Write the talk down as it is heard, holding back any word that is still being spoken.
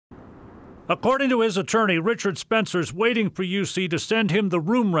According to his attorney, Richard Spencer's waiting for UC to send him the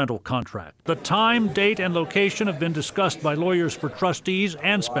room rental contract. The time, date, and location have been discussed by lawyers for trustees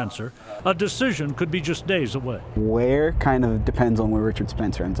and Spencer. A decision could be just days away. Where kind of depends on where Richard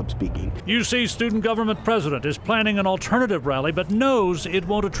Spencer ends up speaking. UC student government president is planning an alternative rally, but knows it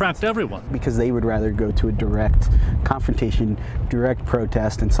won't attract everyone. Because they would rather go to a direct confrontation, direct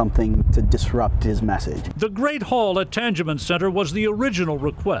protest, and something to disrupt his message. The Great Hall at Tangeman Center was the original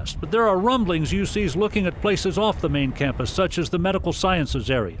request, but there are rumblings UC's looking at places off the main campus, such as the medical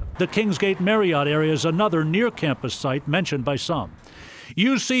sciences area. The Kingsgate Marriott area is another near-campus site mentioned by some.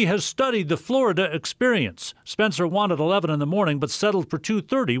 UC has studied the Florida experience. Spencer wanted 11 in the morning, but settled for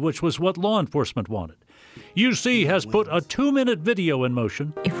 2:30, which was what law enforcement wanted. UC has put a 2-minute video in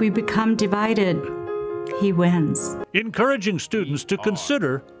motion. If we become divided, he wins. Encouraging students to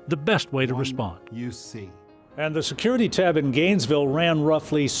consider the best way to respond. UC. And the security tab in Gainesville ran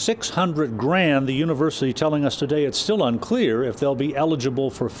roughly $600,000. The university telling us today it's still unclear if they'll be eligible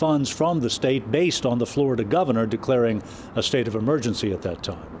for funds from the state based on the Florida governor declaring a state of emergency at that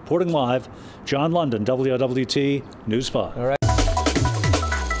time. Reporting live, John London, WLWT News 5. All right.